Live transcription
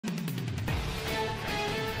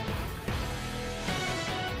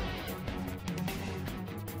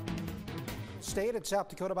State and South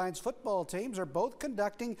Dakota Mines football teams are both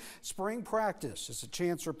conducting spring practice. It's a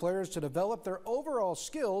chance for players to develop their overall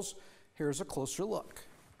skills. Here's a closer look.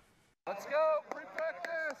 Let's go,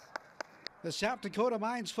 pre-practice. The South Dakota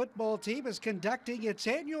Mines football team is conducting its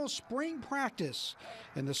annual spring practice,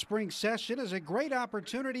 and the spring session is a great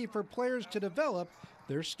opportunity for players to develop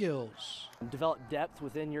their skills. Develop depth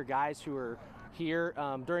within your guys who are here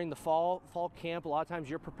during the fall camp. A lot of times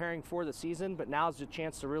you're preparing for the season, but now's the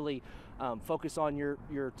chance to really focus on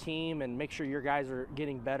your team and make sure your guys are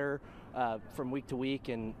getting better from week to week,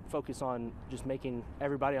 and focus on just making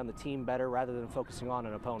everybody on the team better rather than focusing on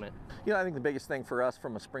an opponent. You know, I think the biggest thing for us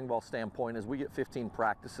from a spring ball standpoint is we get 15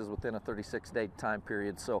 practices within a 36-day time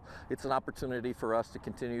period. So it's an opportunity for us to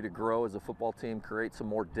continue to grow as a football team, create some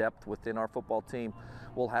more depth within our football team.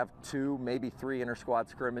 We'll have 2, maybe 3 inter-squad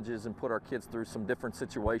scrimmages and put our kids through some different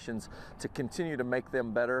situations to continue to make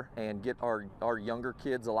them better and get our younger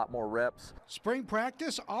kids a lot more reps. Spring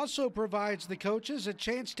practice also provides the coaches a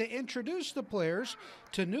chance to introduce the players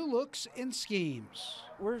to new looks and schemes.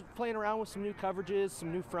 We're playing around with some new coverages,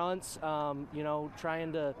 some new fronts,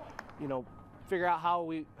 trying to, figure out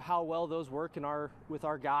how well those work with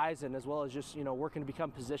our guys, and as well as just working to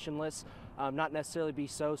become positionless, not necessarily be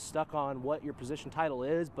so stuck on what your position title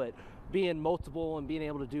is, but being multiple and being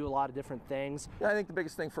able to do a lot of different things. Yeah, I think the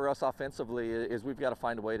biggest thing for us offensively is we've got to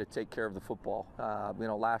find a way to take care of the football.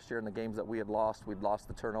 Last year in the games that we'd lost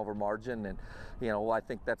the turnover margin, and I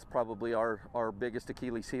think that's probably our biggest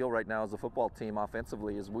Achilles heel right now as a football team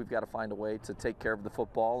offensively, is we've got to find a way to take care of the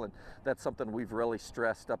football, and that's something we've really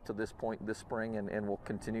stressed up to this point this spring, and we'll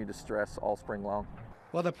continue to stress all spring long.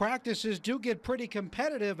 Well, the practices do get pretty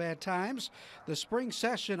competitive at times. The spring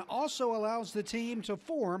session also allows the team to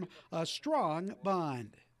form a strong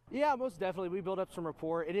bond. Yeah, most definitely. We build up some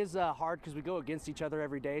rapport. It is hard because we go against each other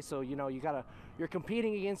every day. So, you're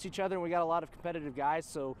competing against each other, and we got a lot of competitive guys.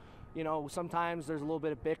 So, sometimes there's a little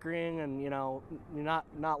bit of bickering, and, you're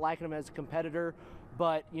not liking them as a competitor.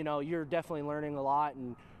 But, you're definitely learning a lot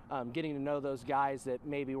and getting to know those guys that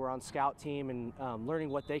maybe were on scout team, and learning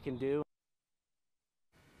what they can do.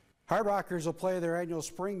 Hardrockers will play their annual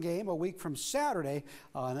spring game a week from Saturday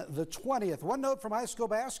on the 20th. One note from high school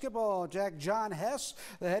basketball: John Hess,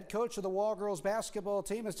 the head coach of the Wall girls basketball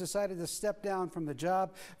team, has decided to step down from the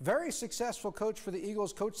job. Very successful coach for the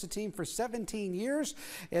Eagles, coached the team for 17 years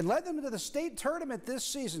and led them to the state tournament this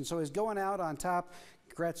season, so he's going out on top.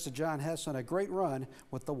 Congrats to John Hess on a great run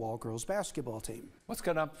with the Wall girls basketball team. What's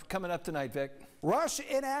coming up tonight, Vic? Rush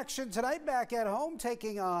in action tonight, back at home,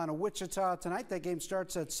 taking on Wichita tonight. That game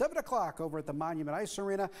starts at 7 o'clock over at the Monument Ice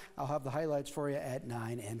Arena. I'll have the highlights for you at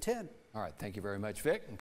 9 and 10. All right, thank you very much, Vic.